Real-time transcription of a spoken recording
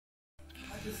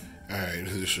Alright,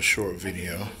 this is a short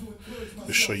video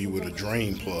to show you where the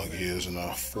drain plug is in a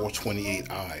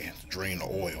 428i to drain the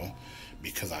oil,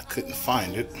 because I couldn't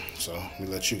find it. So let me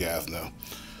let you guys know.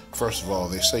 First of all,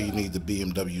 they say you need the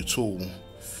BMW tool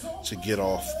to get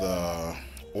off the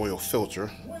oil filter.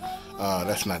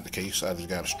 That's not the case. I just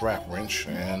got a strap wrench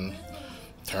and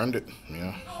turned it. You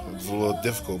know, it was a little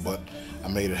difficult, but I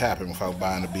made it happen without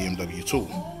buying a BMW tool.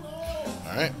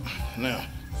 Alright, now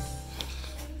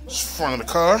it's front of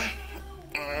the car.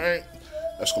 Alright,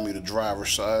 that's gonna be the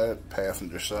driver's side,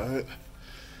 passenger side.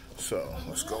 So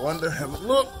let's go under, have a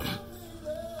look.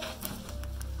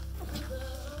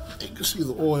 You can see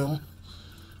the oil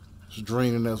is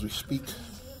draining as we speak.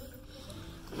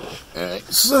 Alright,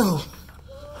 so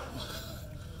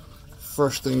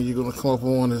first thing you're gonna come up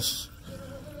on is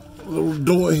a little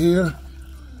door here,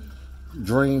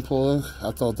 drain plug.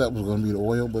 I thought that was gonna be the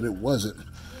oil, but it wasn't.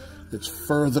 It's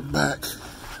further back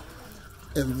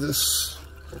in this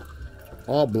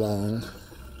oblong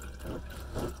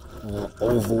or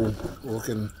oval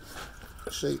looking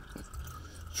shape.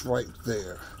 It's right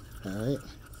there. Alright,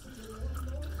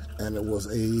 and it was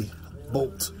a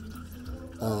bolt,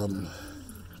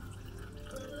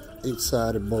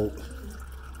 8-sided bolt,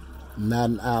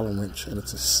 not an Allen wrench, and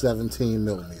it's a 17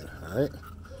 millimeter. Alright,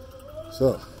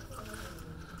 so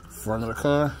front of the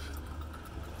car,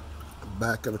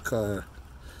 back of the car,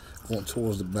 going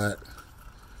towards the back,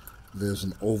 there's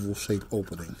an oval shaped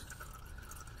opening.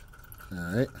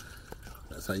 Alright,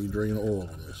 that's how you drain the oil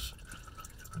on this.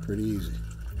 Pretty easy.